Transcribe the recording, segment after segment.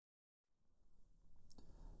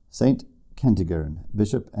Saint Kentigern,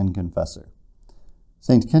 Bishop and Confessor.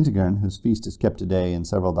 Saint Kentigern, whose feast is kept today in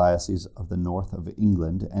several dioceses of the north of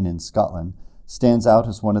England and in Scotland, stands out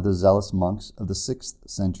as one of the zealous monks of the 6th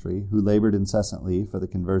century who labored incessantly for the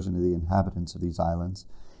conversion of the inhabitants of these islands.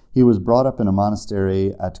 He was brought up in a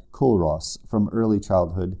monastery at Culross from early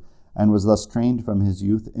childhood, and was thus trained from his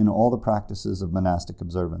youth in all the practices of monastic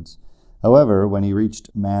observance. However, when he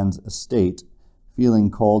reached man's estate,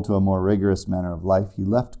 feeling called to a more rigorous manner of life, he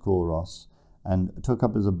left Culross and took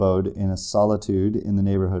up his abode in a solitude in the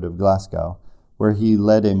neighbourhood of Glasgow, where he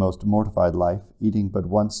led a most mortified life, eating but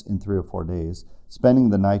once in 3 or 4 days, spending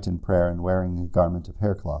the night in prayer and wearing a garment of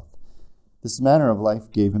haircloth. This manner of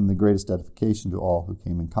life gave him the greatest edification to all who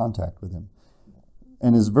came in contact with him,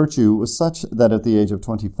 and his virtue was such that at the age of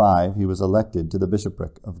 25 he was elected to the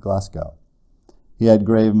bishopric of Glasgow. He had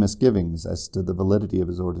grave misgivings as to the validity of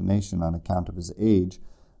his ordination on account of his age,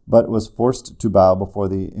 but was forced to bow before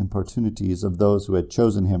the importunities of those who had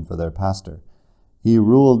chosen him for their pastor. He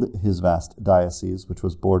ruled his vast diocese, which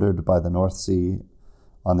was bordered by the North Sea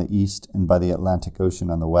on the east and by the Atlantic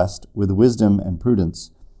Ocean on the west, with wisdom and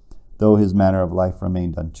prudence, though his manner of life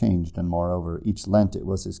remained unchanged, and moreover, each Lent it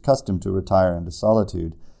was his custom to retire into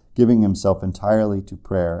solitude, giving himself entirely to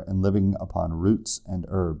prayer and living upon roots and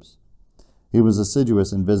herbs. He was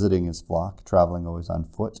assiduous in visiting his flock, traveling always on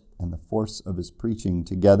foot, and the force of his preaching,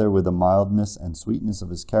 together with the mildness and sweetness of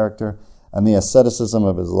his character and the asceticism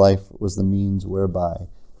of his life, was the means whereby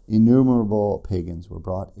innumerable pagans were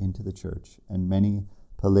brought into the church, and many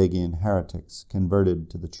Pelagian heretics converted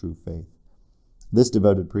to the true faith. This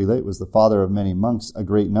devoted prelate was the father of many monks, a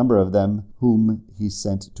great number of them whom he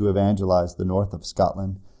sent to evangelize the north of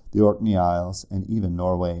Scotland, the Orkney Isles, and even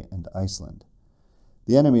Norway and Iceland.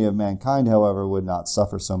 The enemy of mankind, however, would not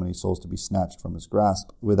suffer so many souls to be snatched from his grasp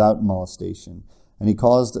without molestation, and he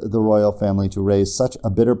caused the royal family to raise such a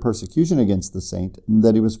bitter persecution against the saint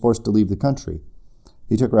that he was forced to leave the country.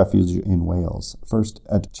 He took refuge in Wales, first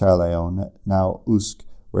at Caerleon, now Usk,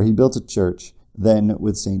 where he built a church, then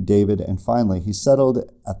with St. David, and finally he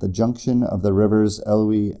settled at the junction of the rivers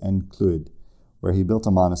Elwy and Clwyd, where he built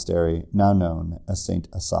a monastery now known as St.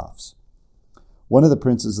 Asaph's. One of the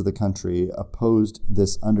princes of the country opposed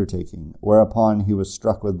this undertaking, whereupon he was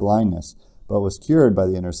struck with blindness, but was cured by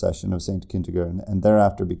the intercession of St. Kentigern, and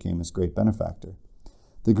thereafter became his great benefactor.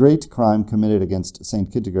 The great crime committed against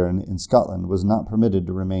St. Kentigern in Scotland was not permitted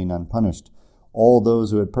to remain unpunished. All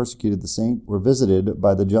those who had persecuted the saint were visited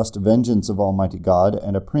by the just vengeance of Almighty God,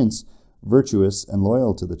 and a prince, virtuous and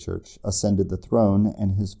loyal to the church, ascended the throne,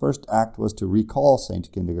 and his first act was to recall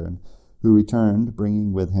St. Kentigern, who returned,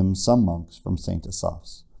 bringing with him some monks from St.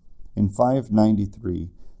 Asaph's. In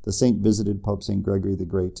 593, the saint visited Pope St. Gregory the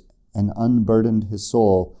Great and unburdened his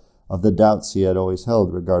soul of the doubts he had always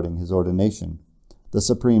held regarding his ordination. The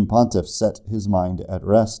Supreme Pontiff set his mind at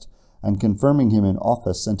rest, and confirming him in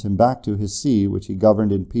office, sent him back to his see, which he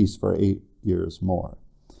governed in peace for 8 years more.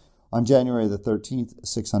 On January the 13th,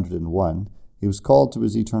 601, he was called to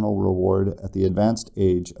his eternal reward at the advanced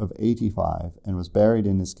age of 85, and was buried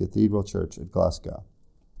in his cathedral church at Glasgow.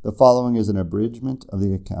 The following is an abridgment of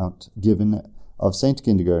the account given of St.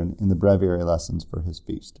 Kentigern in the breviary lessons for his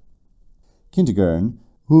feast. Kentigern,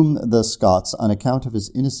 whom the Scots, on account of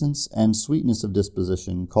his innocence and sweetness of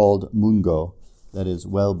disposition, called Mungo, that is,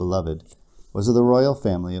 well-beloved, was of the royal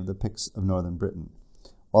family of the Picts of northern Britain.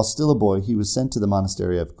 While still a boy, he was sent to the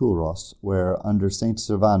monastery of Culross, where, under St.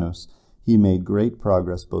 Servanus, he made great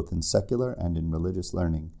progress both in secular and in religious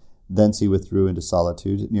learning. Thence he withdrew into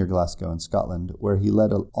solitude near Glasgow in Scotland, where he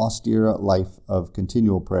led an austere life of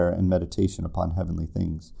continual prayer and meditation upon heavenly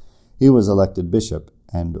things. He was elected bishop,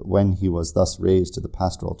 and when he was thus raised to the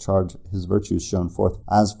pastoral charge, his virtues shone forth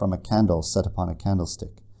as from a candle set upon a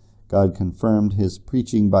candlestick. God confirmed his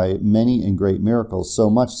preaching by many and great miracles, so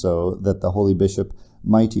much so that the holy bishop,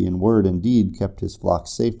 mighty in word and deed, kept his flock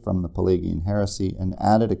safe from the Pelagian heresy, and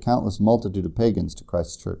added a countless multitude of pagans to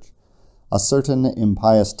Christ's church. A certain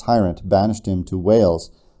impious tyrant banished him to Wales,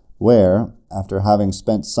 where, after having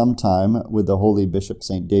spent some time with the holy bishop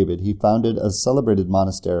St. David, he founded a celebrated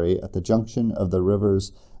monastery at the junction of the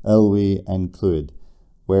rivers Elwy and Clwyd,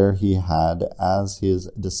 where he had as his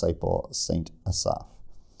disciple St. Asaph.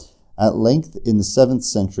 At length, in the 7th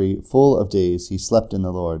century, full of days, he slept in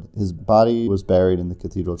the Lord. His body was buried in the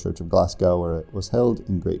Cathedral Church of Glasgow, where it was held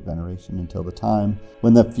in great veneration until the time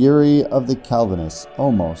when the fury of the Calvinists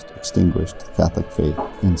almost extinguished the Catholic faith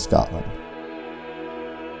in Scotland.